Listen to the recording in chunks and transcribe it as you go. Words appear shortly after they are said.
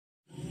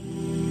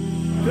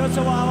First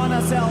of all, I want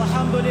to say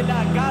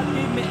Alhamdulillah. God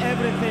gave me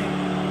everything.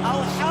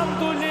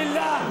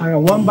 Alhamdulillah. I got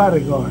one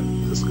bodyguard.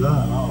 That's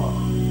God. Oh,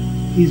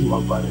 he's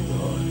my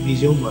bodyguard.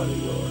 He's your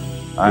bodyguard.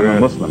 I'm a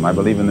Muslim. I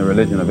believe in the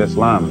religion of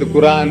Islam. The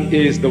Quran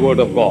is the word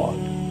of God.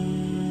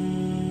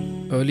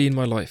 Early in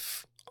my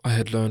life, I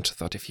had learned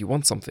that if you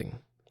want something,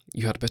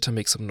 you had better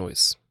make some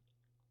noise.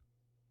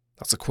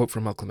 That's a quote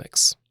from Malcolm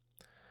X.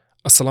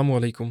 Assalamu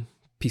alaikum,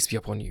 peace be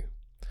upon you.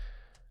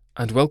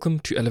 And welcome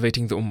to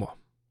Elevating the Ummah.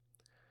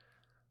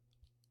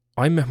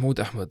 I'm Mahmoud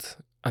Ahmed,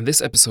 and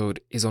this episode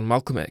is on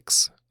Malcolm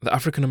X, the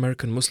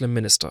African-American Muslim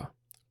minister,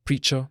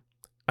 preacher,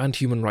 and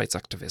human rights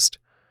activist,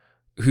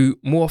 who,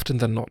 more often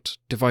than not,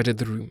 divided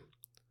the room,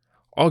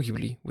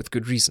 arguably with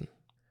good reason.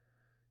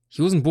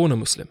 He wasn't born a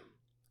Muslim,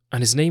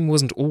 and his name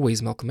wasn't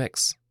always Malcolm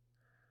X.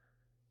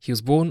 He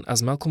was born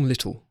as Malcolm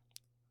Little,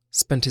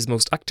 spent his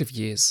most active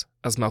years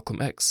as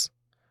Malcolm X,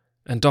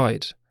 and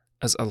died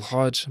as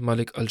Hajj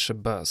Malik El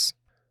Shabbaz.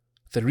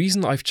 The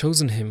reason I've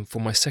chosen him for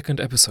my second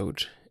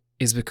episode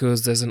is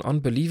because there's an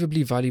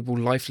unbelievably valuable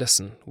life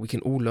lesson we can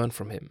all learn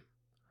from him.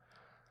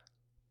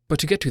 But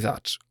to get to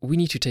that, we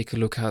need to take a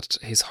look at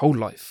his whole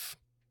life.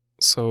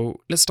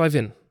 So let's dive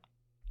in.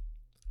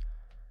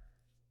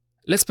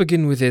 Let's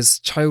begin with his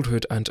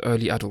childhood and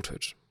early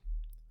adulthood.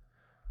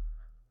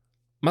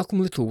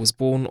 Malcolm Little was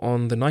born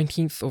on the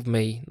 19th of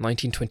May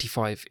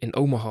 1925 in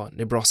Omaha,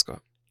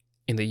 Nebraska,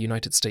 in the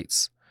United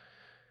States,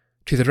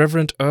 to the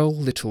Reverend Earl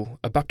Little,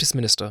 a Baptist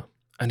minister,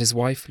 and his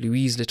wife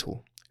Louise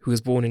Little, who was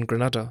born in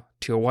Grenada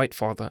to a white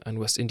father and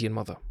West Indian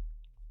mother.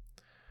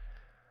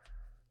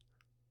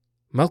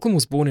 Malcolm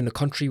was born in a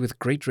country with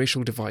great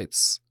racial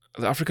divides.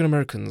 The African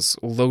Americans,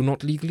 although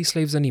not legally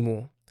slaves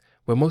anymore,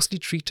 were mostly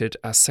treated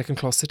as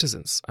second-class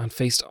citizens and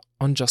faced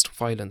unjust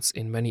violence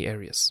in many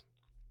areas.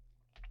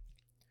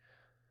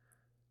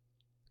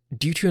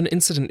 Due to an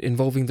incident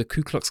involving the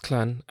Ku Klux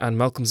Klan and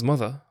Malcolm's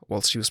mother,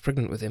 whilst she was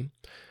pregnant with him,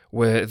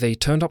 where they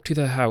turned up to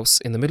their house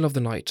in the middle of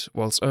the night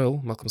whilst Earl,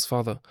 Malcolm's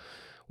father,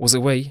 was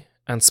away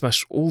and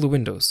smashed all the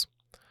windows,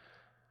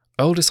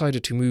 Earl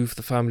decided to move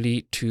the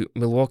family to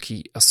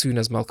Milwaukee as soon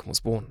as Malcolm was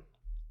born.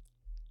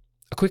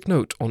 A quick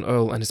note on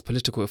Earl and his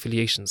political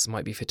affiliations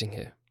might be fitting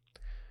here.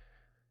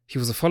 He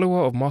was a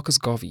follower of Marcus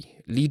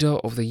Garvey, leader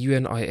of the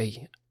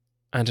UNIA,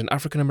 and an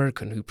African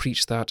American who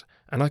preached that,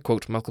 and I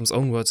quote Malcolm's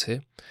own words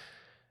here,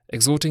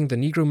 exhorting the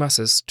Negro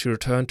masses to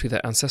return to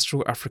their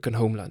ancestral African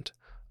homeland,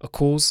 a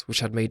cause which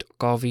had made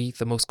Garvey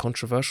the most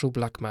controversial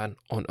black man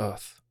on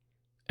earth.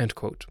 End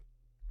quote.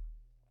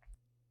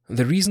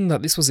 The reason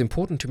that this was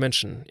important to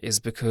mention is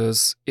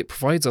because it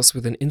provides us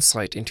with an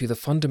insight into the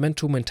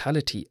fundamental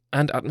mentality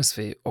and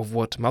atmosphere of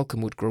what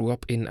Malcolm would grow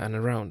up in and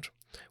around,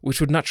 which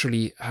would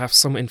naturally have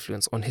some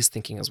influence on his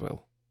thinking as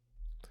well.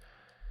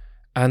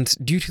 And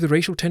due to the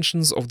racial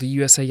tensions of the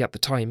USA at the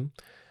time,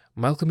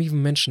 Malcolm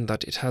even mentioned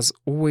that it has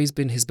always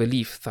been his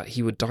belief that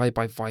he would die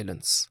by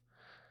violence.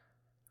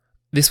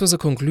 This was a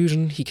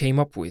conclusion he came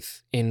up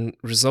with in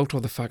result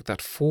of the fact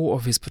that 4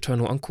 of his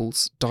paternal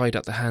uncles died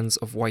at the hands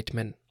of white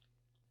men.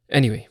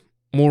 Anyway,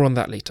 more on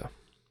that later.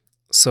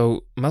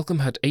 So, Malcolm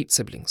had 8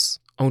 siblings,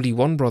 only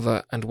 1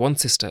 brother and 1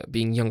 sister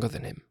being younger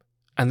than him.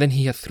 And then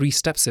he had 3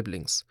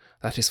 step-siblings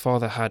that his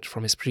father had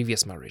from his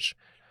previous marriage,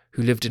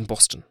 who lived in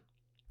Boston.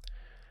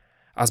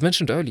 As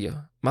mentioned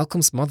earlier,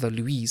 Malcolm's mother,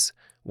 Louise,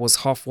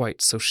 was half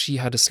white, so she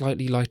had a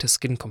slightly lighter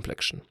skin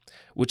complexion,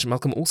 which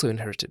Malcolm also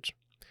inherited.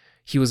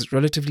 He was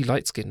relatively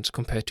light-skinned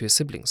compared to his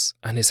siblings,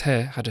 and his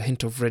hair had a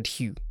hint of red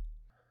hue.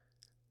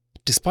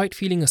 Despite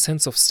feeling a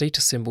sense of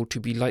status symbol to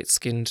be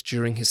light-skinned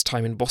during his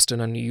time in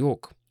Boston and New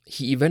York,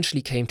 he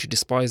eventually came to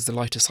despise the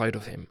lighter side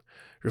of him,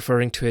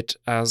 referring to it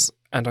as,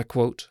 and I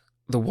quote,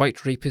 "the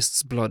white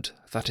rapist's blood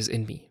that is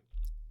in me."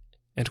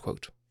 End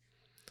quote.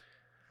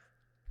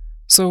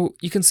 So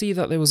you can see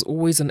that there was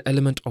always an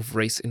element of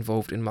race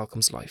involved in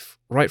Malcolm's life,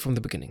 right from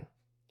the beginning.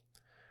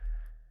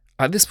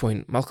 At this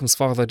point, Malcolm's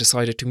father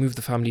decided to move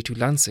the family to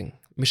Lansing,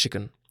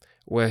 Michigan,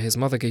 where his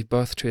mother gave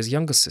birth to his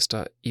youngest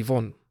sister,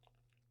 Yvonne.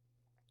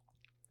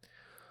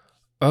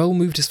 Earl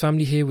moved his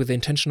family here with the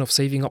intention of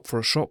saving up for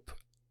a shop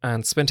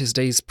and spent his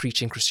days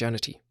preaching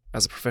Christianity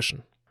as a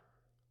profession.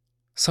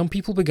 Some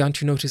people began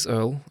to notice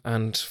Earl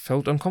and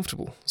felt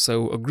uncomfortable,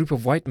 so a group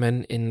of white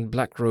men in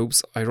black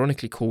robes,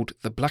 ironically called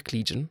the Black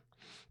Legion,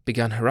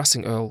 began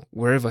harassing Earl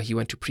wherever he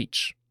went to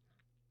preach.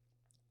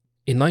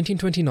 In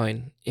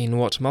 1929, in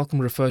what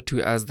Malcolm referred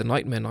to as the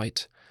Nightmare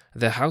Night,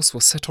 their house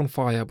was set on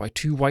fire by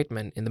 2 white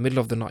men in the middle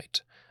of the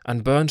night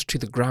and burned to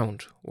the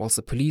ground whilst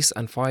the police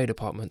and fire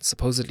department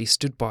supposedly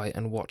stood by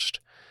and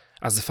watched,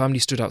 as the family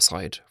stood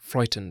outside,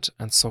 frightened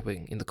and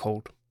sobbing in the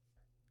cold.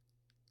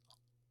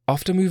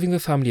 After moving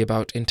the family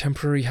about in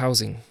temporary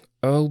housing,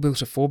 Earl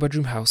built a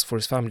 4-bedroom house for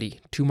his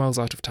family 2 miles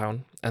out of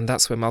town, and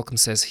that's where Malcolm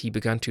says he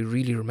began to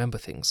really remember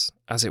things,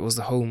 as it was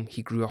the home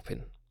he grew up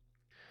in.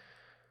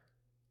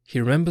 He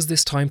remembers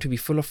this time to be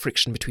full of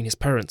friction between his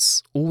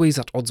parents, always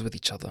at odds with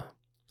each other,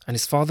 and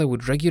his father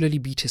would regularly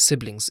beat his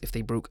siblings if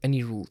they broke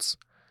any rules,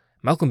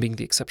 Malcolm being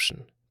the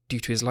exception,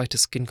 due to his lighter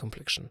skin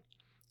complexion,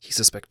 he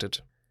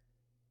suspected.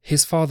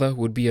 His father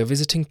would be a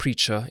visiting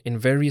preacher in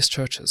various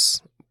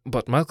churches,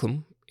 but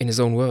Malcolm, in his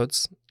own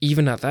words,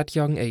 even at that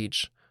young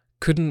age,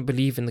 couldn't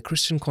believe in the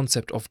Christian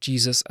concept of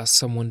Jesus as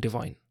someone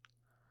divine.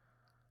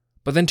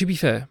 But then, to be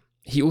fair,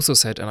 he also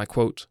said, and I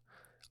quote,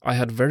 "I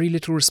had very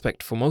little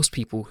respect for most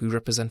people who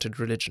represented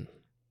religion."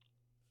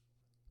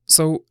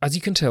 So, as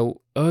you can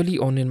tell, early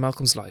on in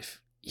Malcolm's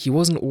life, he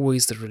wasn't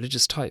always the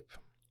religious type.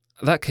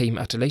 That came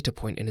at a later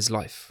point in his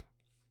life.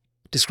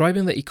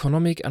 Describing the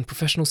economic and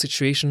professional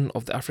situation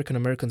of the African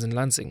Americans in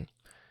Lansing,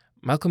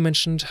 Malcolm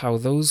mentioned how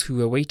those who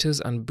were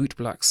waiters and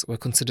bootblacks were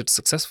considered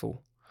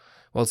successful,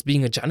 whilst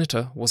being a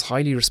janitor was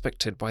highly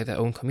respected by their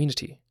own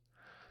community.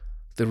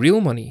 The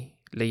real money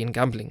lay in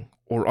gambling,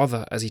 or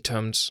other, as he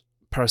termed,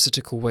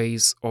 parasitical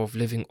ways of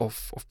living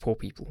off of poor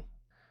people.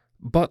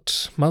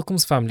 But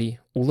Malcolm's family,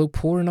 although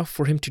poor enough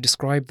for him to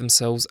describe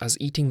themselves as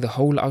eating the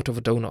whole out of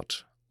a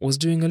donut, was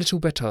doing a little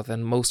better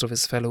than most of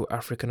his fellow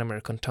African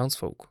American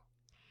townsfolk.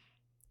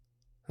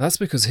 That's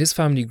because his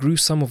family grew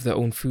some of their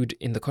own food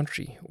in the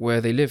country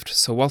where they lived,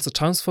 so whilst the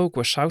townsfolk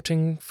were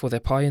shouting for their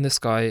pie in the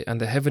sky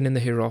and their heaven in the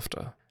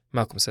hereafter,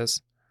 Malcolm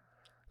says,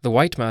 the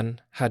white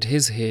man had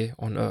his here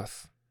on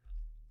earth.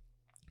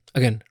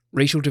 Again,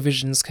 racial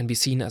divisions can be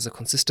seen as a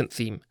consistent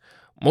theme,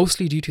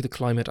 mostly due to the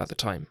climate at the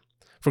time.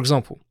 For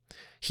example,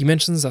 he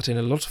mentions that in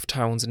a lot of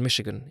towns in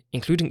Michigan,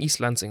 including East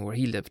Lansing where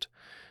he lived,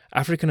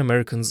 African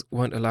Americans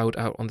weren't allowed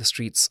out on the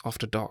streets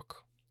after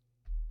dark.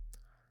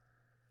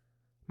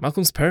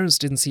 Malcolm's parents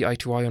didn't see eye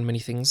to eye on many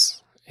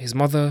things. His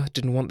mother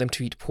didn't want them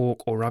to eat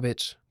pork or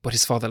rabbit, but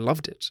his father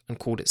loved it and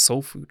called it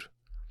soul food.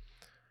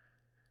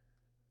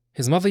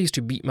 His mother used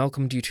to beat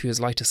Malcolm due to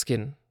his lighter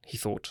skin, he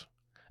thought,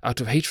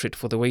 out of hatred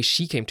for the way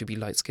she came to be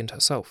light-skinned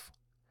herself,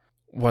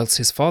 whilst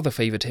his father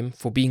favoured him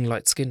for being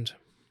light-skinned.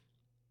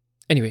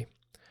 Anyway,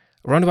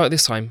 around about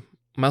this time,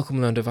 Malcolm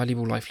learned a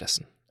valuable life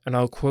lesson, and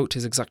I'll quote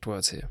his exact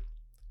words here.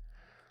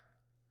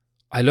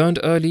 "I learned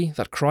early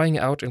that crying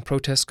out in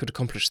protest could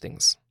accomplish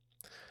things.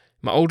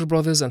 My older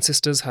brothers and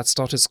sisters had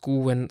started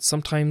school when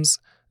sometimes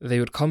they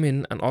would come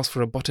in and ask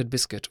for a buttered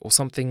biscuit or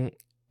something,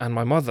 and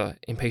my mother,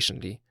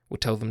 impatiently,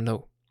 would tell them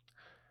no.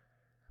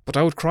 But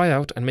I would cry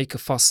out and make a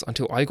fuss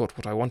until I got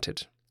what I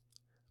wanted.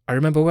 I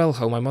remember well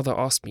how my mother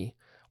asked me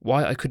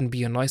why I couldn't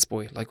be a nice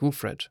boy like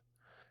Wilfred.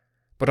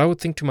 But I would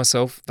think to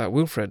myself that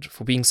Wilfred,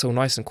 for being so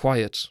nice and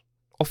quiet,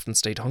 often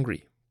stayed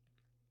hungry.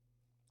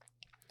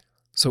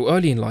 So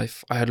early in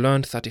life, I had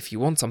learned that if you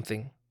want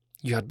something,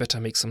 you had better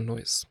make some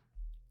noise."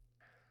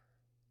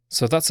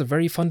 So that's a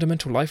very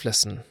fundamental life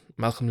lesson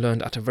Malcolm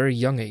learned at a very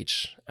young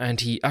age, and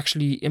he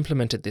actually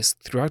implemented this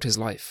throughout his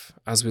life,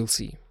 as we'll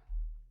see.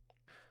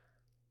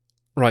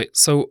 Right,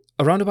 so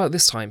around about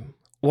this time,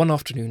 one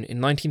afternoon in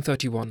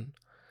 1931,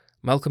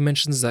 Malcolm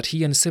mentions that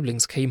he and his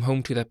siblings came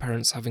home to their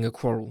parents having a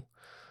quarrel,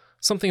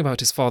 something about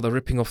his father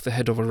ripping off the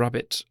head of a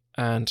rabbit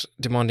and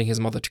demanding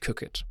his mother to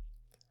cook it.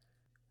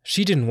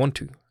 She didn't want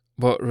to,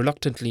 but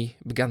reluctantly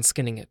began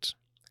skinning it.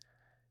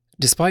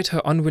 Despite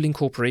her unwilling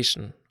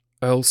cooperation,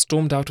 Earl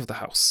stormed out of the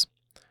house.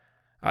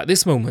 At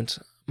this moment,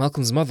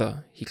 Malcolm's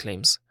mother, he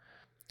claims,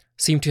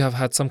 seemed to have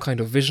had some kind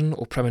of vision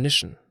or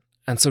premonition,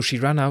 and so she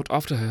ran out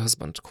after her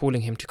husband,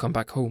 calling him to come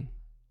back home.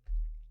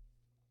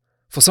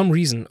 For some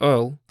reason,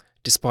 Earl,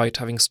 despite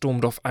having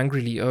stormed off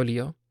angrily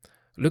earlier,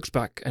 looked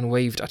back and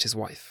waved at his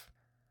wife.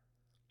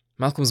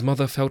 Malcolm's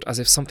mother felt as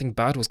if something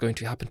bad was going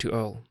to happen to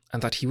Earl,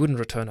 and that he wouldn't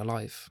return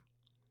alive.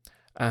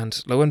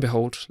 And lo and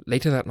behold,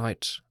 later that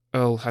night,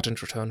 Earl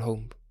hadn't returned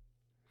home.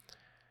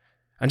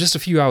 And just a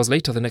few hours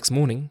later the next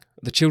morning,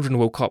 the children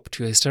woke up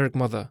to a hysteric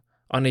mother,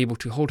 unable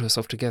to hold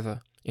herself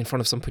together, in front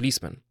of some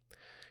policemen,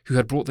 who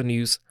had brought the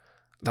news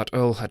that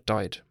Earl had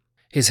died.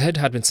 His head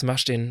had been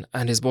smashed in,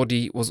 and his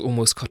body was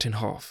almost cut in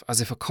half, as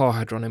if a car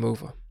had run him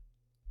over.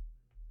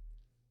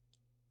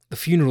 The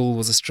funeral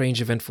was a strange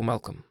event for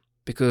Malcolm,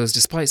 because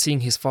despite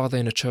seeing his father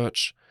in a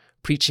church,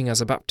 preaching as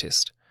a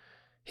Baptist,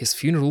 his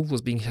funeral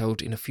was being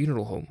held in a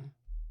funeral home.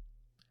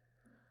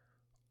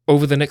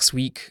 Over the next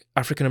week,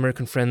 African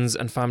American friends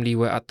and family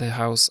were at their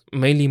house,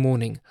 mainly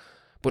mourning,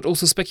 but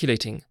also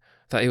speculating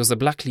that it was the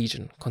Black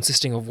Legion,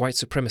 consisting of white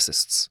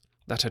supremacists,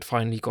 that had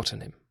finally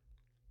gotten him.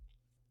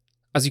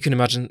 As you can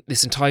imagine,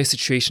 this entire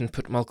situation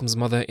put Malcolm's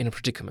mother in a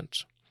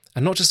predicament,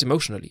 and not just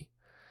emotionally,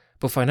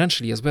 but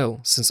financially as well,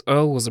 since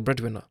Earl was a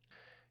breadwinner.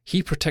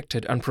 He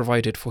protected and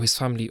provided for his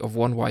family of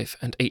one wife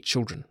and 8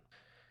 children.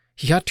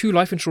 He had 2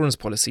 life insurance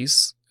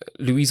policies.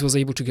 Louise was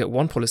able to get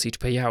one policy to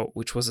pay out,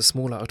 which was the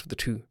smaller out of the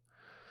 2.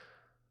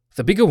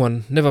 The bigger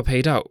one never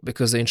paid out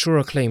because the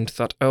insurer claimed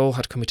that Earl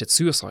had committed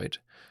suicide,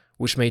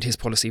 which made his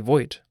policy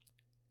void,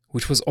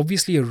 which was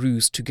obviously a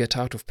ruse to get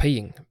out of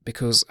paying,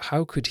 because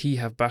how could he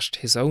have bashed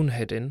his own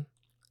head in,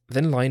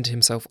 then lined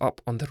himself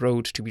up on the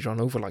road to be run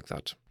over like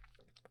that?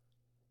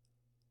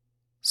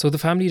 So the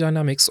family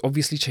dynamics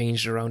obviously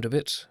changed around a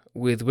bit,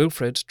 with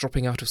Wilfred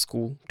dropping out of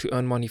school to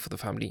earn money for the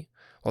family,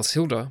 whilst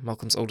Hilda,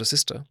 Malcolm's older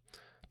sister,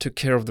 took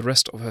care of the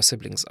rest of her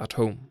siblings at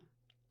home.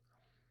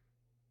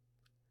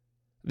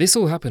 This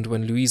all happened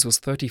when Louise was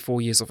 34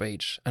 years of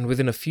age, and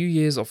within a few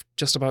years of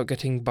just about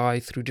getting by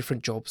through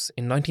different jobs,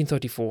 in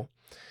 1934,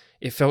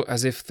 it felt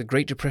as if the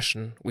Great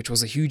Depression, which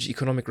was a huge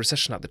economic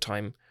recession at the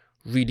time,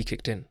 really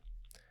kicked in.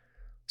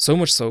 So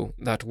much so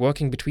that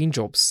working between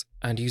jobs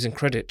and using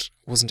credit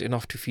wasn't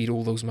enough to feed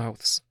all those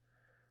mouths.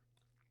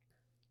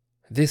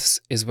 This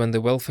is when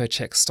the welfare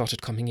checks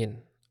started coming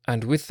in,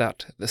 and with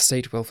that, the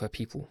state welfare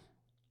people.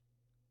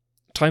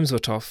 Times were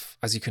tough,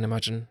 as you can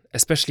imagine,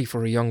 especially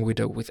for a young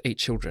widow with 8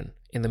 children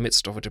in the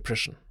midst of a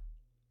depression.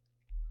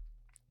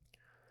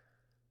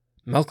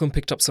 Malcolm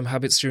picked up some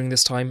habits during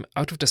this time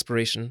out of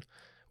desperation,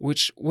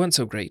 which weren't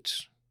so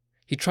great.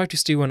 He tried to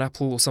steal an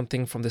apple or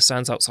something from the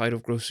stands outside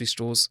of grocery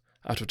stores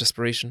out of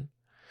desperation.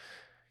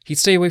 He'd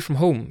stay away from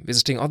home,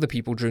 visiting other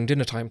people during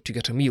dinner time to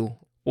get a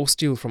meal, or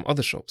steal from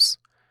other shops,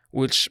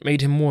 which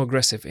made him more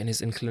aggressive in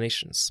his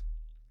inclinations.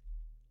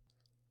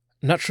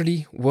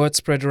 Naturally, word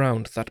spread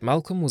around that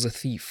Malcolm was a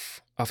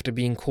thief after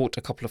being caught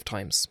a couple of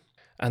times,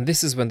 and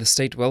this is when the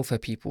state welfare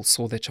people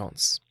saw their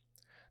chance.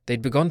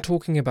 They'd begun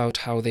talking about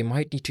how they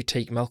might need to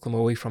take Malcolm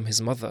away from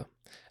his mother,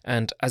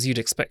 and as you'd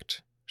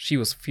expect, she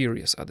was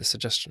furious at this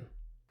suggestion.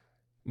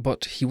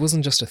 But he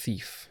wasn't just a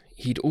thief,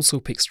 he'd also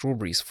pick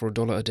strawberries for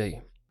 $1 a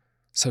day,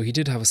 so he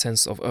did have a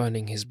sense of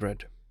earning his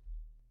bread.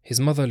 His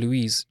mother,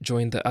 Louise,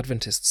 joined the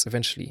Adventists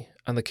eventually,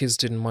 and the kids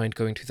didn't mind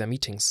going to their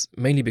meetings,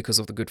 mainly because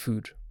of the good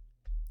food.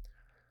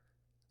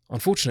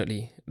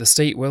 Unfortunately, the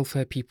state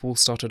welfare people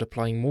started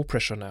applying more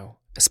pressure now,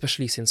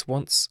 especially since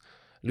once,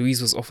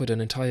 Louise was offered an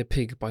entire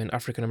pig by an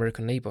African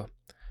American neighbour,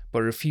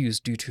 but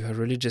refused due to her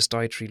religious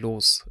dietary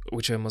laws,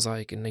 which are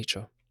Mosaic in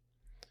nature.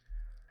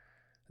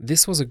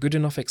 This was a good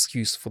enough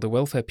excuse for the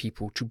welfare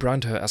people to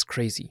brand her as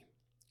crazy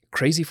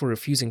for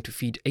refusing to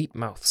feed 8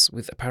 mouths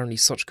with apparently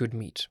such good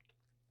meat.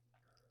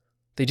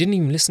 They didn't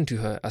even listen to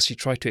her as she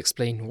tried to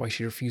explain why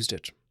she refused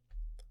it.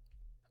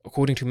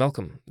 According to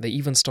Malcolm, they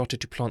even started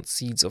to plant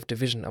seeds of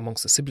division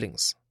amongst the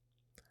siblings.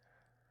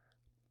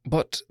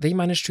 But they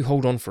managed to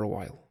hold on for a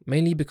while,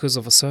 mainly because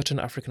of a certain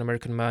African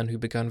American man who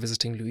began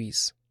visiting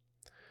Louise.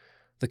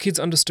 The kids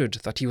understood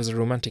that he was a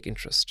romantic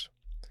interest.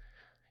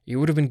 It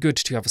would have been good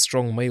to have a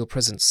strong male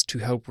presence to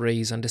help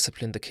raise and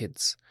discipline the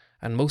kids,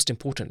 and most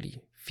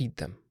importantly, feed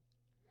them.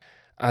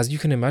 As you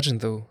can imagine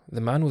though, the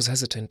man was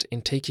hesitant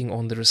in taking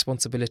on the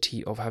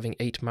responsibility of having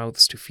 8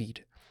 mouths to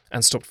feed,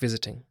 and stopped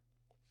visiting.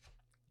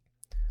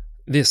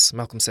 This,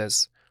 Malcolm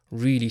says,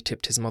 really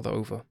tipped his mother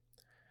over.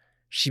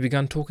 She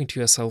began talking to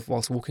herself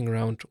whilst walking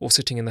around or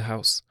sitting in the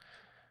house,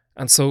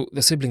 and so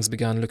the siblings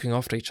began looking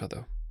after each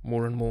other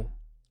more and more.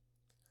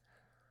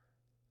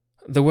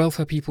 The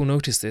welfare people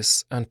noticed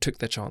this and took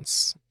their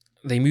chance.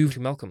 They moved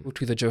Malcolm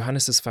to the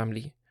Johannes'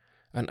 family,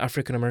 an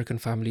African American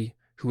family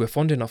who were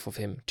fond enough of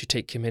him to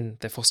take him in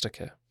their foster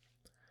care.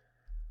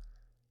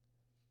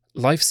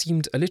 Life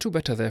seemed a little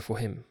better there for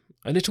him,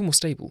 a little more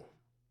stable.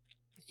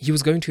 He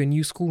was going to a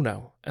new school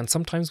now, and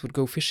sometimes would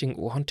go fishing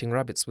or hunting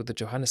rabbits with the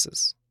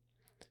Johanneses.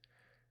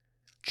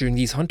 During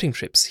these hunting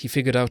trips, he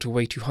figured out a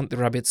way to hunt the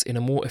rabbits in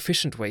a more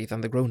efficient way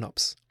than the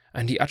grown-ups,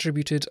 and he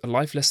attributed a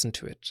life lesson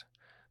to it,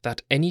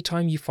 that any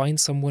time you find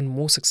someone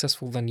more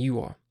successful than you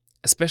are,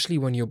 especially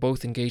when you're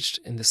both engaged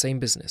in the same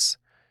business,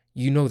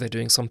 you know they're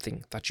doing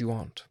something that you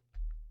aren't.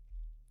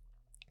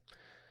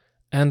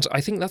 And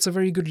I think that's a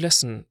very good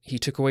lesson he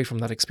took away from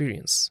that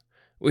experience,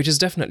 which is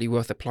definitely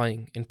worth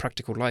applying in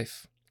practical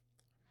life.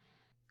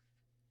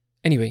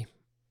 Anyway,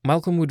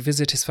 Malcolm would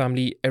visit his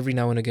family every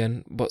now and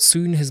again, but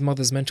soon his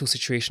mother's mental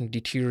situation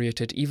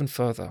deteriorated even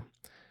further,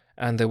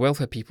 and the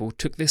welfare people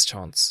took this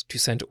chance to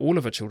send all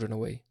of her children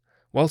away,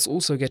 whilst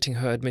also getting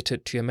her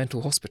admitted to a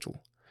mental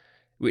hospital,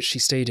 which she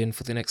stayed in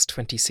for the next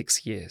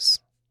 26 years.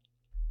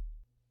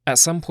 At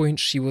some point,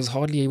 she was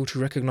hardly able to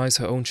recognize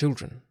her own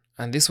children,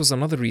 and this was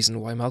another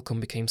reason why Malcolm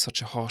became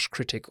such a harsh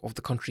critic of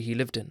the country he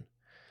lived in.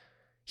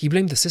 He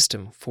blamed the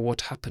system for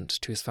what happened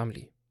to his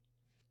family.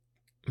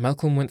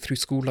 Malcolm went through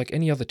school like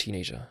any other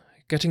teenager,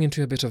 getting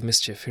into a bit of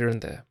mischief here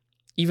and there,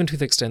 even to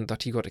the extent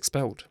that he got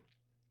expelled.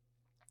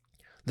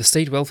 The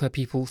state welfare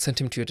people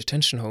sent him to a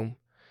detention home,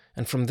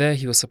 and from there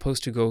he was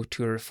supposed to go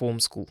to a reform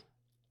school.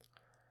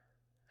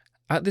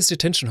 At this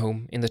detention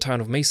home in the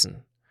town of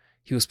Mason,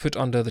 he was put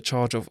under the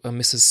charge of a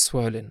Mrs.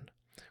 Swirlin,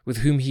 with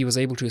whom he was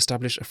able to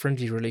establish a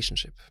friendly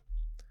relationship.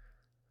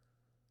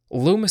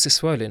 Although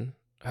Mrs. Swirlin,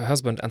 her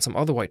husband and some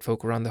other white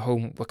folk around the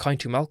home were kind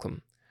to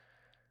Malcolm,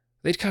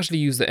 they'd casually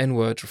use the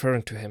N-word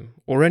referring to him,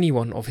 or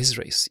anyone of his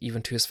race,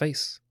 even to his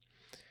face.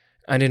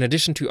 And in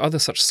addition to other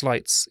such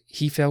slights,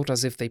 he felt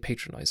as if they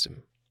patronized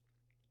him.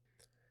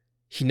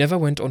 He never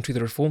went on to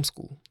the reform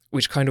school,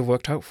 which kind of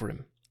worked out for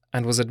him,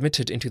 and was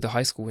admitted into the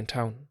high school in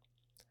town.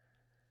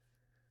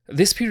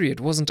 This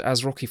period wasn't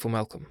as rocky for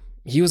Malcolm.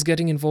 He was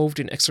getting involved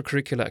in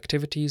extracurricular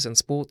activities and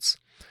sports,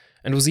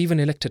 and was even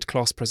elected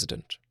class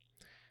president.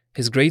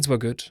 His grades were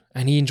good,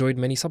 and he enjoyed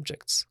many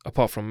subjects,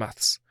 apart from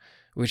maths,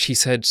 which he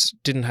said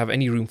didn't have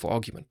any room for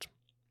argument.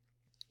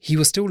 He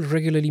was still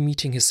regularly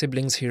meeting his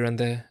siblings here and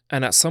there,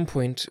 and at some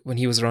point, when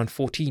he was around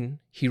 14,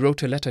 he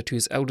wrote a letter to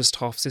his eldest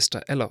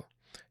half-sister Ella,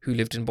 who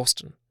lived in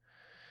Boston.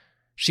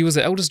 She was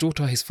the eldest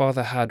daughter his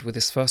father had with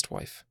his first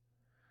wife.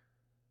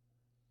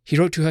 He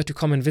wrote to her to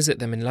come and visit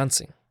them in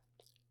Lansing.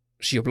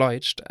 She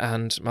obliged,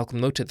 and Malcolm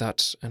noted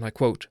that, and I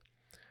quote,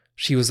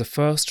 "She was the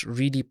first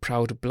really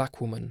proud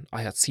black woman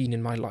I had seen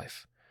in my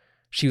life.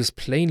 She was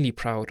plainly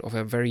proud of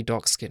her very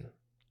dark skin."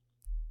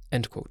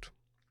 End quote.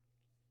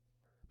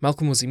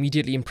 Malcolm was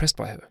immediately impressed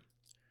by her.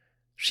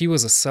 She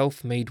was a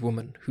self-made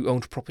woman who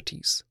owned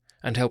properties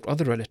and helped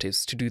other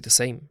relatives to do the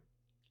same.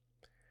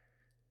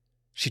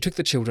 She took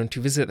the children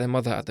to visit their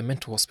mother at the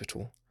mental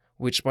hospital,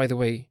 which, by the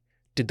way,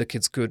 did the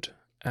kids good,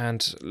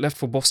 and left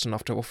for Boston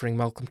after offering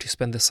Malcolm to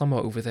spend the summer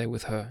over there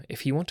with her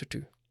if he wanted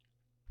to.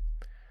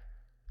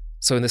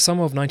 So in the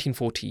summer of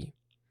 1940,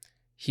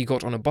 he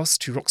got on a bus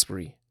to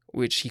Roxbury,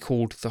 which he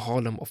called the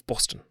Harlem of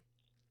Boston.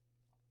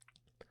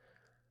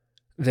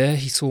 There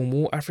he saw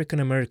more African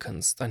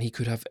Americans than he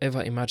could have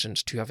ever imagined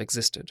to have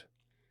existed.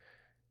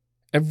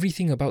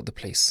 Everything about the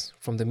place,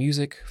 from the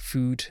music,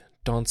 food,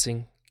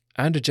 dancing,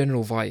 and a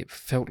general vibe,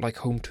 felt like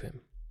home to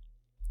him.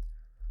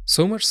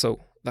 So much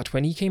so that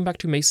when he came back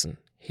to Mason,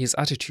 his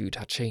attitude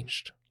had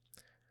changed.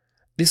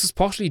 This was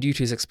partially due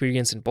to his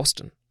experience in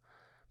Boston,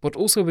 but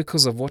also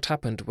because of what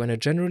happened when a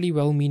generally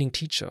well-meaning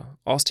teacher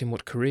asked him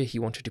what career he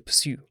wanted to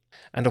pursue,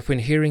 and upon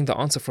hearing the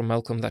answer from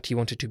Malcolm that he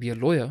wanted to be a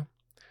lawyer,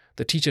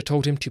 the teacher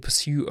told him to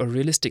pursue a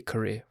realistic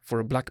career for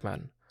a black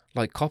man,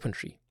 like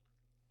carpentry.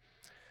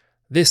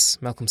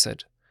 This, Malcolm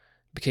said,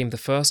 became the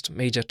first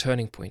major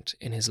turning point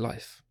in his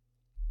life.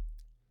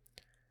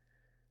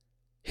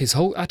 His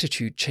whole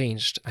attitude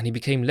changed and he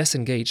became less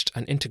engaged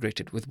and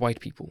integrated with white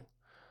people,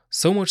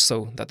 so much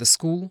so that the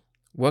school,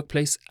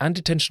 workplace, and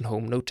detention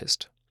home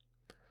noticed.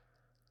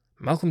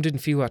 Malcolm didn't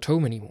feel at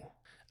home anymore,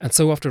 and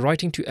so after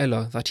writing to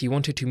Ella that he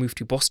wanted to move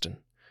to Boston,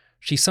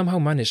 she somehow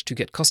managed to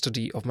get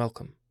custody of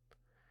Malcolm.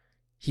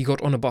 He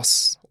got on a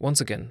bus, once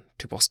again,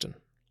 to Boston.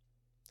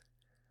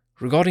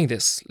 Regarding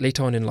this,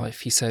 later on in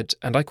life, he said,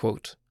 and I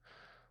quote,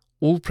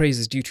 "All praise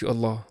is due to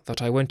Allah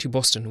that I went to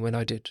Boston when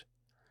I did.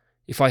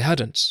 If I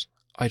hadn't,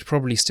 I'd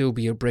probably still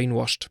be a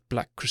brainwashed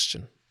black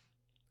Christian."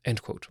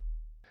 End quote.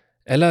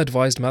 Ella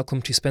advised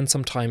Malcolm to spend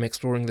some time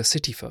exploring the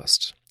city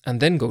first, and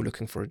then go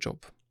looking for a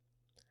job.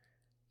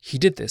 He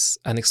did this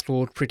and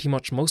explored pretty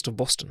much most of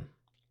Boston.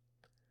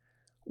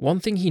 One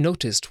thing he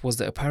noticed was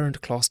the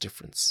apparent class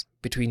difference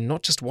between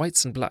not just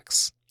whites and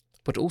blacks,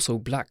 but also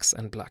blacks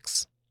and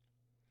blacks.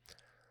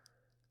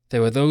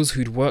 There were those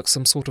who'd work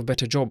some sort of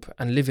better job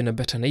and live in a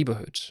better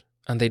neighborhood,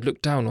 and they'd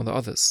look down on the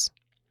others.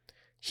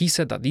 He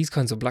said that these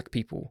kinds of black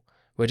people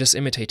were just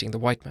imitating the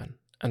white man,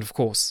 and of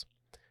course,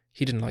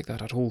 he didn't like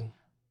that at all.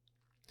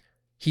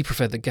 He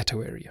preferred the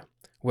ghetto area,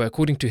 where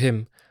according to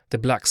him, the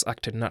blacks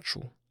acted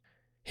natural.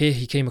 Here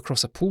he came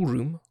across a pool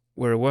room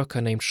where a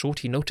worker named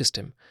Shorty noticed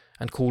him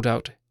and called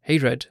out, "Hey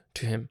Red,"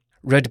 to him,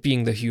 red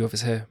being the hue of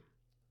his hair.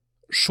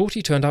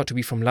 Shorty turned out to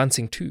be from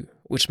Lansing too,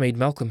 which made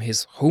Malcolm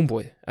his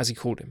homeboy, as he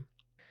called him.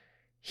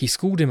 He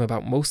schooled him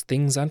about most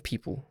things and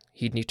people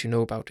he'd need to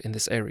know about in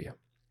this area.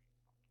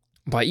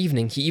 By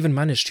evening, he even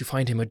managed to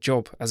find him a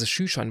job as a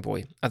shoeshine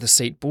boy at the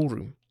State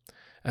Ballroom,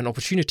 an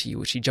opportunity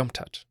which he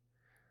jumped at.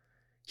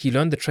 He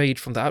learned the trade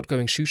from the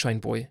outgoing shoeshine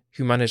boy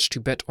who managed to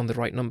bet on the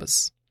right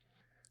numbers.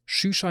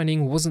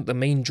 Shoeshining wasn't the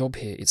main job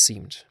here, it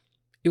seemed.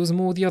 It was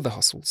more the other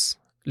hustles: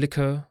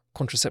 liquor,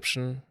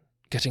 contraception,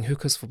 getting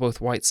hookers for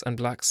both whites and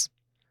blacks.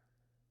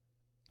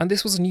 And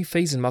this was a new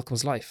phase in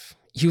Malcolm's life.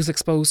 He was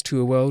exposed to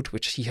a world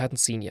which he hadn't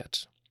seen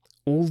yet.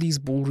 All these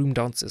ballroom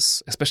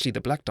dances, especially the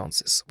black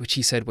dances, which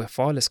he said were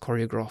far less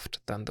choreographed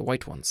than the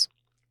white ones.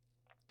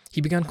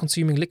 He began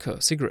consuming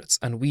liquor, cigarettes,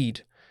 and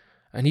weed,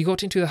 and he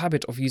got into the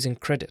habit of using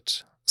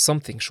credit,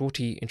 something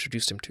Shorty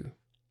introduced him to.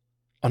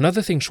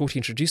 Another thing Shorty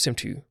introduced him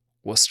to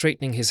was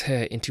straightening his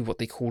hair into what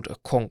they called a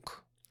conch.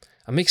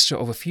 A mixture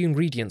of a few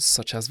ingredients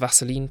such as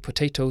Vaseline,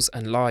 potatoes,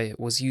 and lye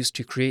was used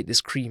to create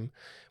this cream,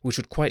 which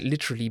would quite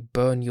literally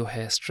burn your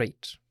hair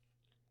straight.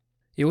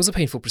 It was a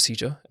painful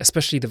procedure,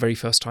 especially the very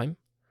first time,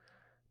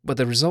 but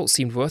the results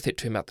seemed worth it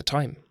to him at the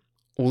time.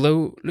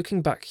 Although,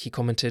 looking back, he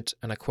commented,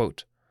 and I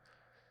quote,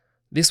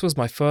 "This was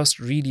my first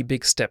really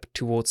big step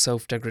towards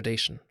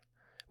self-degradation,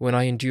 when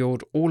I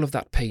endured all of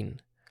that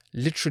pain,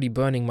 literally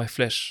burning my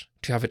flesh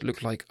to have it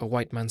look like a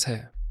white man's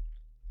hair."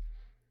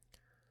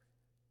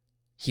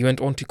 He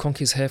went on to conch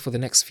his hair for the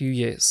next few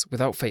years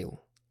without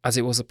fail, as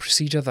it was a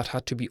procedure that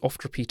had to be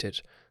oft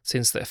repeated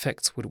since the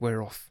effects would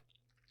wear off.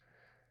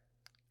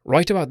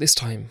 Right about this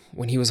time,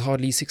 when he was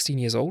hardly 16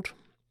 years old,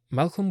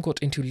 Malcolm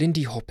got into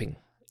Lindy hopping,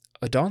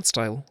 a dance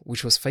style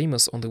which was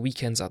famous on the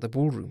weekends at the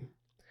ballroom.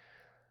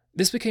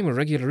 This became a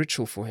regular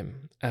ritual for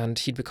him, and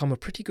he'd become a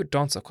pretty good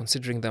dancer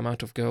considering the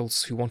amount of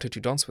girls who wanted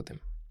to dance with him.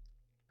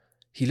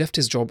 He left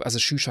his job as a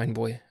shoeshine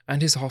boy,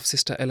 and his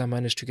half-sister Ella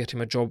managed to get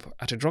him a job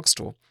at a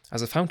drugstore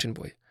as a fountain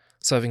boy,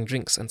 serving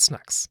drinks and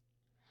snacks.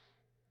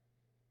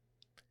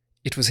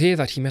 It was here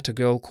that he met a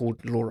girl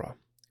called Laura,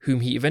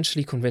 whom he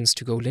eventually convinced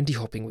to go Lindy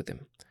hopping with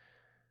him.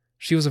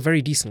 She was a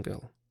very decent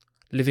girl,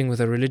 living with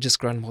a religious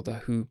grandmother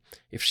who,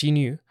 if she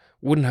knew,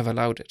 wouldn't have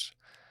allowed it.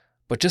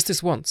 But just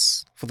this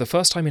once, for the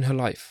first time in her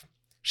life,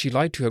 she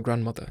lied to her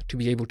grandmother to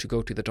be able to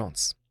go to the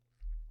dance.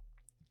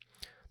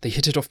 They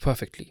hit it off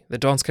perfectly. The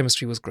dance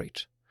chemistry was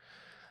great.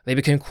 They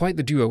became quite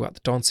the duo at the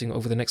dancing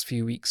over the next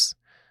few weeks,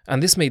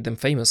 and this made them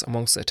famous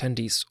amongst the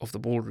attendees of the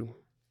ballroom.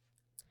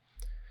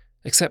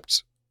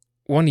 Except,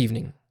 one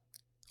evening,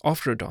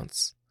 after a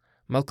dance,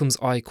 Malcolm's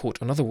eye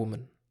caught another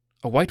woman,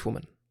 a white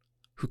woman,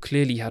 who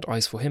clearly had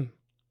eyes for him.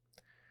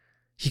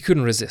 He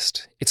couldn't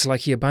resist. It's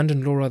like he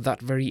abandoned Laura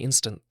that very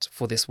instant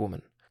for this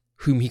woman,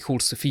 whom he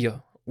called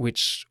Sophia,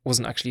 which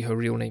wasn't actually her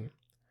real name.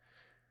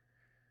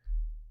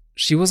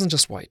 She wasn't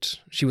just white,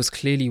 she was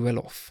clearly well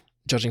off,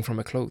 judging from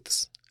her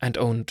clothes, and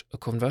owned a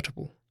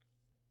convertible.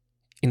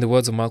 In the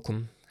words of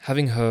Malcolm,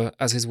 having her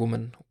as his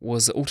woman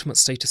was the ultimate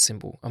status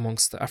symbol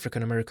amongst the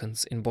African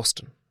Americans in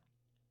Boston.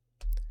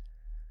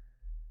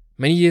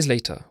 Many years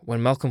later,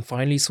 when Malcolm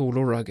finally saw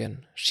Laura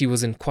again, she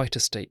was in quite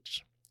a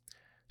state.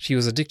 She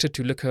was addicted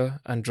to liquor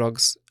and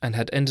drugs and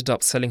had ended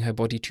up selling her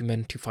body to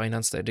men to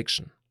finance their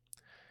addiction.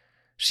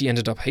 She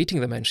ended up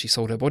hating the men she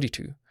sold her body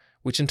to,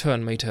 which in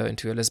turn made her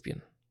into a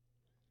lesbian.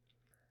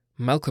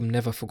 Malcolm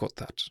never forgot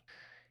that.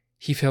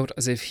 He felt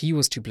as if he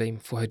was to blame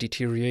for her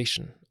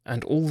deterioration,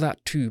 and all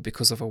that too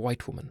because of a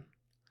white woman.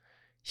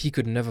 He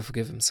could never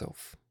forgive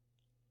himself.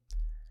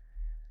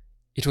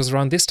 It was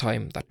around this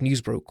time that news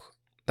broke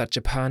that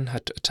Japan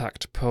had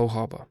attacked Pearl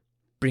Harbor,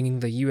 bringing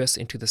the US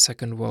into the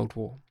Second World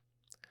War.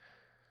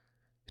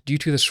 Due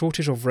to the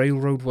shortage of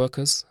railroad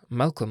workers,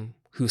 Malcolm,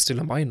 who was still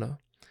a minor,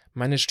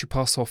 managed to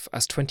pass off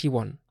as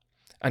 21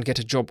 and get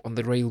a job on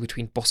the rail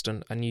between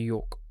Boston and New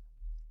York.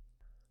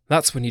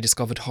 That's when he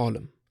discovered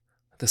Harlem,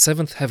 the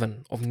seventh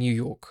heaven of New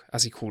York,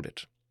 as he called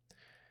it.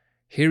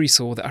 Here he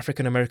saw the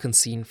African American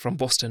scene from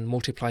Boston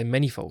multiply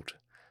manyfold.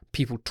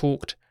 People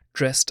talked,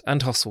 dressed,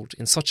 and hustled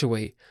in such a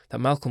way that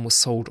Malcolm was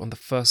sold on the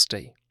first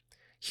day.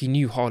 He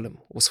knew Harlem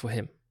was for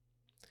him.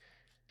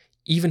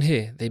 Even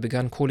here, they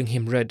began calling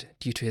him Red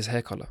due to his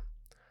hair colour.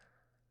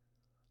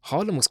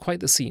 Harlem was quite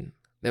the scene.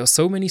 There were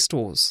so many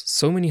stores,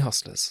 so many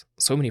hustlers,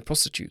 so many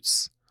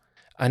prostitutes,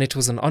 and it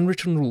was an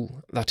unwritten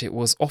rule that it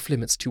was off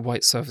limits to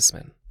white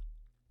servicemen.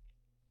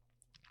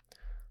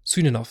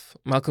 Soon enough,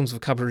 Malcolm's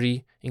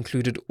vocabulary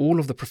included all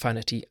of the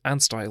profanity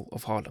and style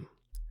of Harlem.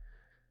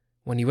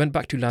 When he went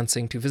back to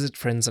Lansing to visit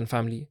friends and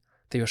family,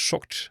 they were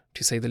shocked,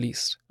 to say the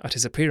least, at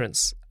his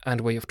appearance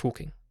and way of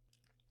talking.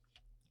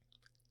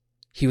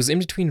 He was in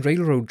between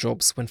railroad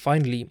jobs when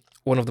finally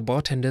one of the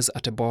bartenders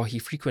at a bar he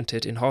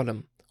frequented in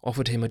Harlem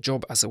offered him a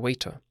job as a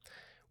waiter,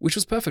 which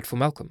was perfect for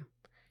Malcolm.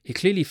 He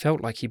clearly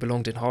felt like he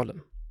belonged in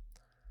Harlem.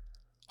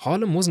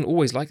 Harlem wasn't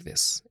always like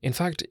this. In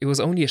fact, it was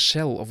only a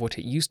shell of what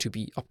it used to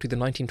be up to the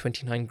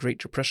 1929 Great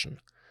Depression.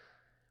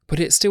 But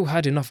it still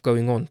had enough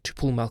going on to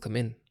pull Malcolm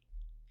in.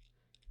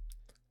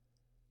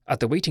 At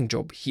the waiting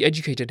job, he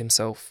educated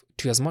himself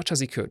to as much as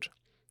he could,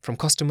 from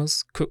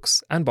customers,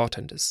 cooks, and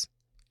bartenders.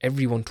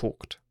 Everyone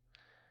talked.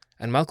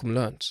 And Malcolm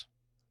learnt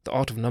the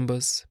art of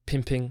numbers,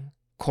 pimping,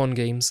 con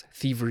games,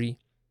 thievery,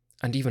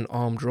 and even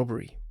armed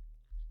robbery.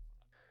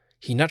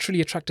 He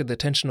naturally attracted the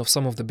attention of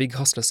some of the big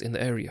hustlers in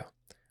the area,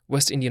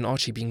 West Indian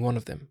Archie being one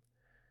of them.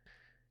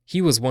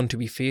 He was one to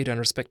be feared and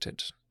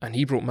respected, and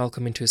he brought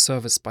Malcolm into his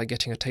service by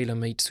getting a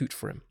tailor-made suit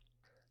for him.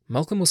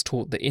 Malcolm was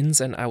taught the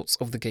ins and outs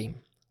of the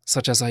game,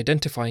 such as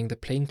identifying the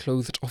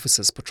plain-clothed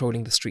officers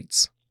patrolling the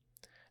streets.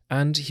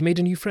 And he made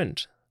a new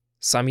friend,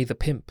 Sammy the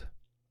Pimp,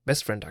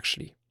 best friend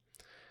actually.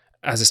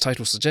 As his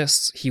title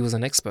suggests, he was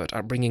an expert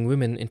at bringing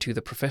women into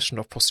the profession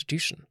of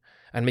prostitution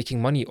and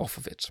making money off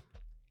of it.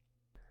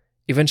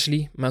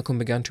 Eventually, Malcolm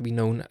began to be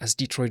known as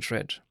Detroit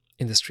Red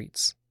in the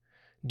streets,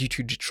 due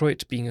to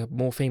Detroit being a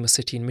more famous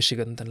city in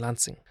Michigan than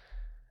Lansing,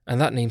 and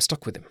that name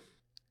stuck with him.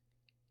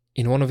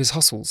 In one of his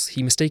hustles,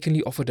 he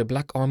mistakenly offered a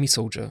black army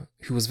soldier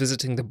who was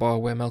visiting the bar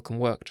where Malcolm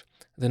worked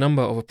the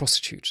number of a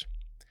prostitute.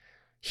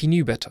 He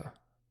knew better,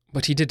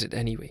 but he did it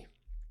anyway.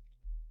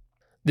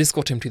 This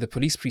got him to the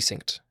police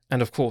precinct,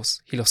 and of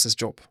course, he lost his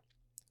job.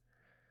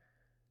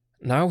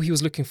 Now he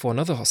was looking for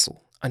another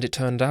hustle, and it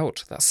turned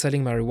out that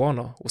selling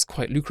marijuana was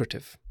quite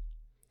lucrative.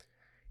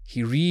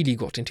 He really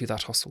got into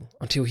that hustle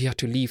until he had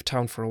to leave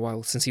town for a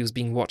while since he was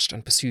being watched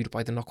and pursued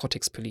by the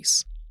narcotics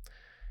police.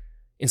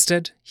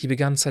 Instead, he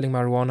began selling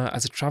marijuana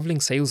as a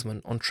travelling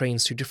salesman on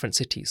trains to different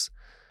cities,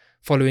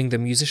 following the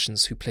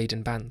musicians who played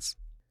in bands.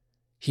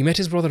 He met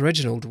his brother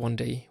Reginald one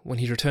day when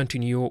he returned to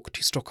New York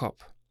to stock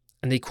up,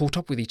 and they caught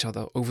up with each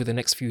other over the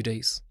next few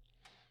days.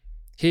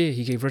 Here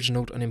he gave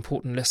Reginald an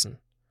important lesson.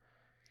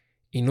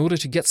 In order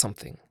to get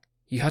something,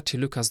 you had to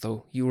look as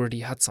though you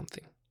already had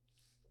something.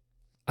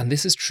 And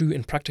this is true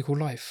in practical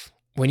life.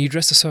 When you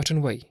dress a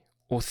certain way,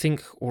 or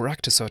think or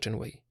act a certain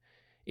way,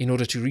 in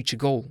order to reach a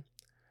goal,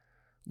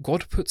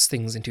 God puts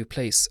things into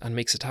place and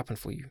makes it happen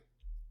for you.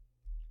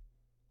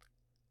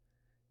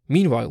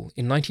 Meanwhile,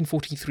 in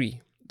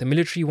 1943, the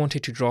military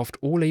wanted to draft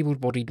all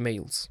able-bodied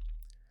males.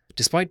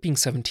 Despite being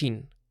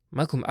 17,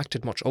 Malcolm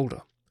acted much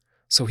older,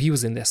 so he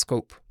was in their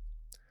scope.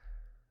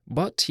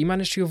 But he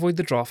managed to avoid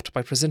the draft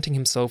by presenting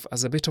himself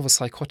as a bit of a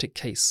psychotic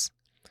case,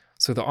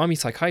 so the army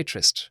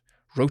psychiatrist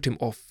wrote him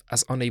off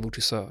as unable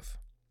to serve.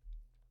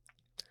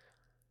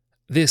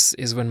 This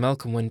is when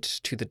Malcolm went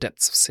to the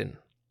depths of sin.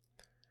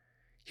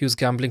 He was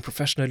gambling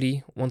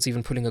professionally, once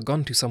even pulling a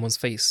gun to someone's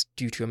face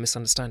due to a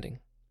misunderstanding.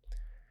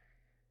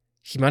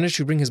 He managed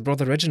to bring his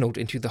brother Reginald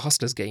into the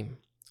hustlers game,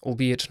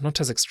 albeit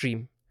not as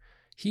extreme.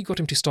 He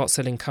got him to start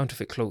selling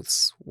counterfeit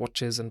clothes,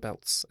 watches and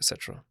belts,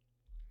 etc.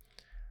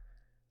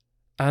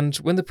 And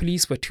when the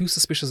police were too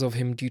suspicious of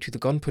him due to the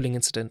gun-pulling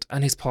incident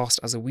and his past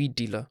as a weed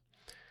dealer,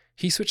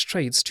 he switched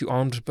trades to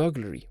armed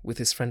burglary with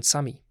his friend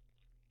Sammy.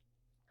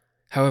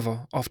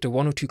 However, after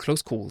one or two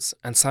close calls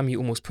and Sammy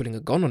almost pulling a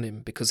gun on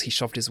him because he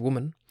shoved his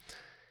woman,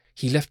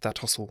 he left that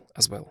hustle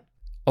as well,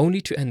 only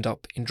to end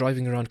up in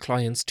driving around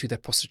clients to their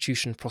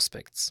prostitution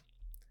prospects.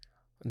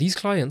 These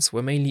clients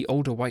were mainly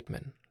older white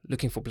men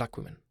looking for black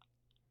women.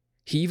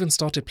 He even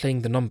started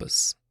playing the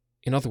numbers,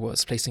 in other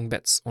words, placing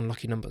bets on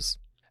lucky numbers.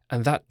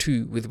 And that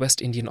too with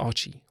West Indian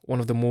Archie, one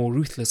of the more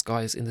ruthless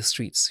guys in the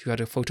streets who had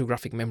a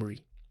photographic memory.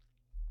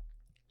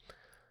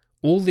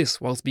 All this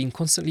whilst being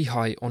constantly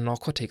high on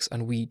narcotics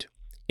and weed,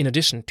 in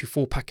addition to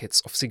 4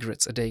 packets of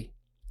cigarettes a day.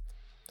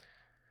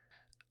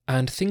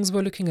 And things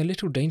were looking a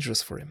little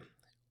dangerous for him.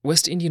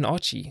 West Indian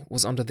Archie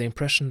was under the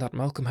impression that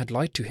Malcolm had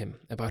lied to him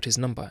about his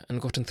number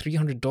and gotten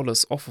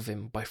 $300 off of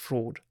him by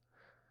fraud,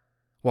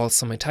 while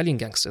some Italian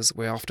gangsters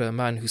were after a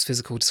man whose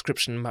physical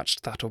description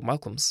matched that of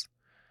Malcolm's,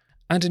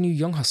 and a new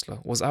young hustler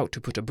was out to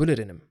put a bullet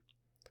in him,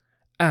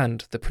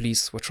 and the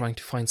police were trying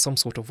to find some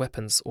sort of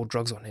weapons or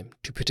drugs on him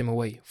to put him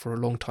away for a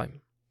long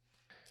time.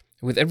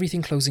 With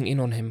everything closing in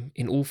on him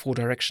in all 4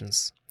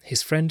 directions,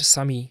 his friend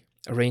Sammy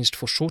arranged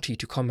for Shorty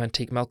to come and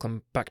take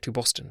Malcolm back to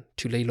Boston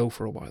to lay low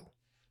for a while.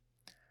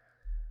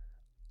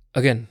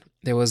 Again,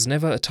 there was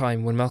never a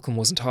time when Malcolm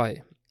wasn't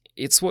high.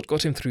 It's what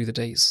got him through the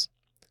days.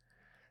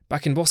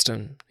 Back in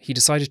Boston, he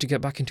decided to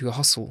get back into a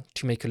hustle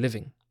to make a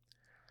living.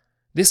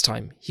 This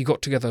time, he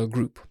got together a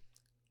group.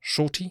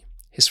 Shorty,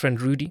 his friend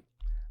Rudy,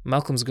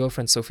 Malcolm's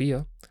girlfriend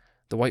Sophia,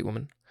 the white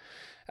woman,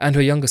 and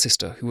her younger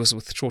sister who was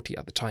with Shorty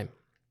at the time.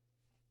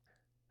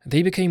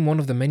 They became one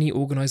of the many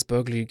organised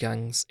burglary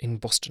gangs in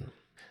Boston.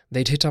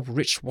 They'd hit up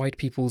rich white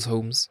people's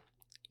homes.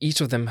 Each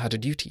of them had a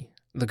duty.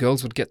 The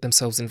girls would get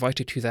themselves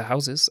invited to their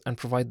houses and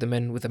provide the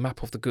men with a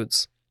map of the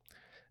goods.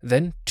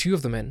 Then 2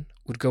 of the men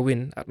would go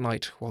in at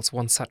night whilst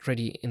one sat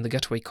ready in the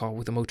getaway car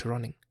with the motor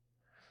running.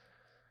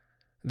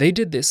 They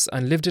did this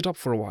and lived it up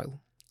for a while,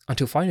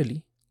 until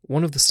finally,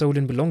 one of the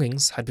stolen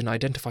belongings had been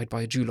identified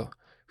by a jeweller,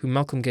 whom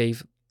Malcolm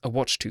gave a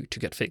watch to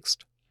get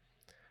fixed.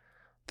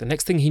 The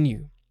next thing he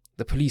knew,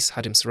 the police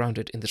had him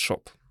surrounded in the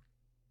shop.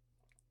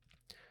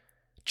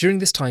 During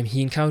this time,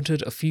 he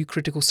encountered a few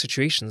critical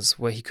situations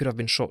where he could have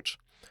been shot,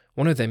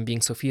 one of them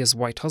being Sophia's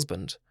white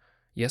husband,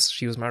 yes,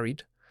 she was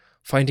married,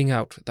 finding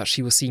out that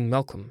she was seeing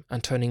Malcolm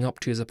and turning up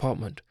to his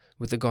apartment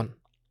with a gun.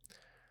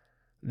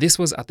 This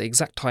was at the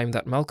exact time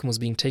that Malcolm was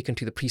being taken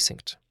to the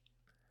precinct.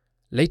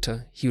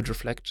 Later, he would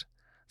reflect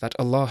that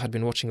Allah had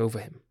been watching over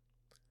him.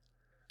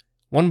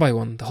 One by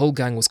one, the whole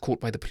gang was caught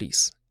by the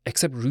police,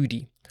 except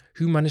Rudy,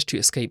 who managed to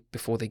escape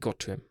before they got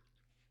to him.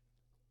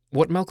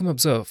 What Malcolm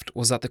observed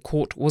was that the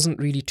court wasn't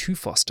really too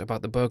fussed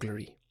about the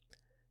burglary.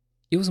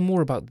 It was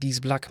more about these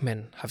black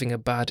men having a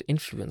bad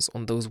influence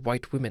on those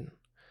white women,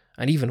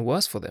 and even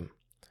worse for them,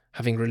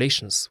 having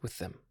relations with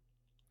them.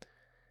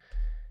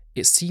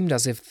 It seemed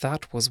as if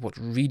that was what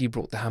really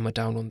brought the hammer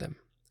down on them,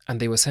 and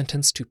they were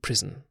sentenced to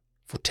prison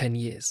for 10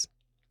 years.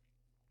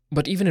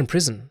 But even in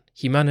prison,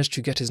 he managed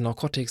to get his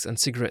narcotics and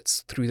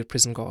cigarettes through the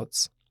prison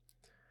guards.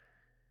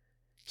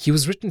 He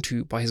was written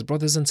to by his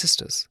brothers and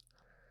sisters,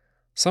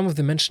 some of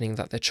them mentioning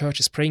that their church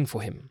is praying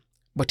for him,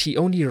 but he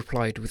only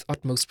replied with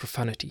utmost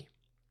profanity.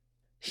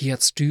 He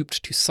had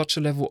stooped to such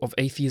a level of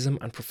atheism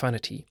and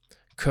profanity,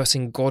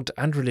 cursing God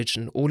and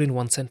religion all in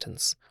one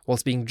sentence,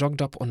 whilst being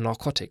drugged up on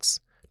narcotics,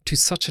 to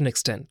such an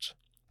extent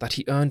that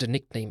he earned a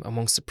nickname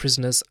amongst the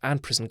prisoners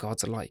and prison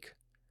guards alike: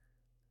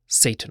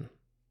 Satan.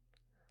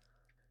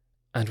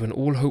 And when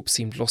all hope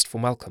seemed lost for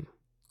Malcolm,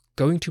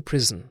 going to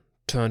prison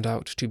turned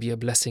out to be a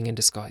blessing in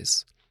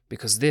disguise,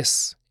 because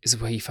this is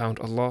where he found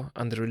Allah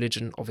and the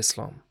religion of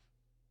Islam.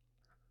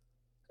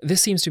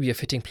 This seems to be a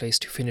fitting place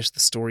to finish the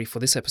story for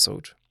this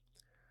episode.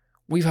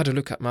 We've had a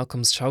look at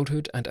Malcolm's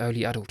childhood and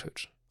early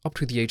adulthood, up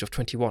to the age of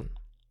 21.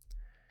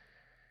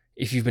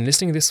 If you've been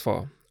listening this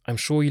far, I'm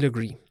sure you'll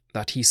agree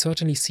that he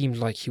certainly seemed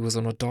like he was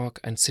on a dark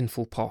and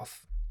sinful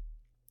path.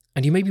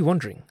 And you may be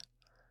wondering,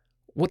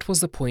 what was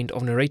the point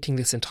of narrating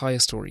this entire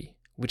story,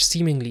 which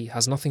seemingly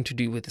has nothing to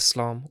do with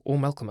Islam or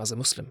Malcolm as a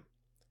Muslim?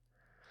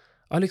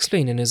 I'll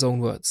explain in his own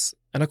words,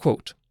 and I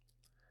quote,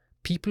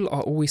 "People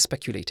are always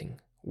speculating,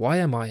 why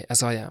am I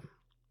as I am?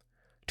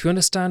 To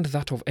understand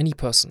that of any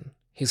person,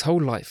 his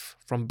whole life,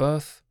 from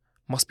birth,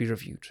 must be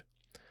reviewed.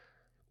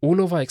 All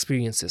of our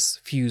experiences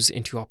fuse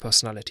into our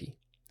personality.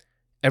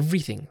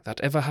 Everything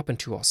that ever happened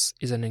to us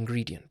is an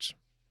ingredient."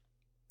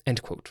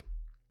 End quote.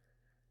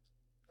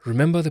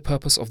 Remember the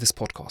purpose of this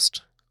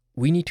podcast.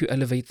 We need to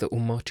elevate the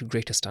Ummah to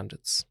greater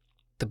standards.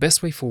 The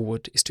best way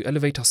forward is to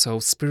elevate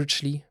ourselves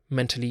spiritually,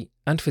 mentally,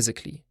 and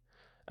physically,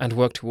 and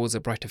work towards a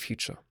brighter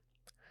future.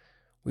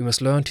 We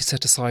must learn to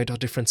set aside our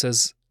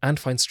differences and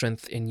find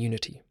strength in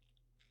unity.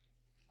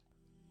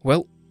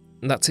 Well,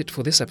 that's it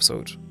for this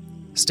episode.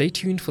 Stay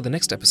tuned for the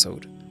next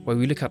episode, where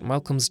we look at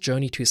Malcolm's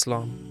journey to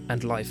Islam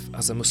and life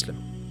as a Muslim.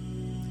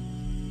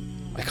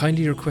 I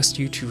kindly request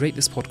you to rate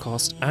this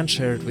podcast and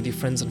share it with your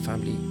friends and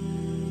family,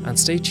 and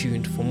stay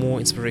tuned for more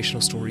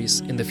inspirational stories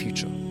in the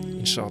future,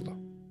 inshallah.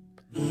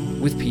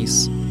 With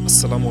peace,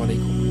 Assalamu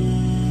alaikum.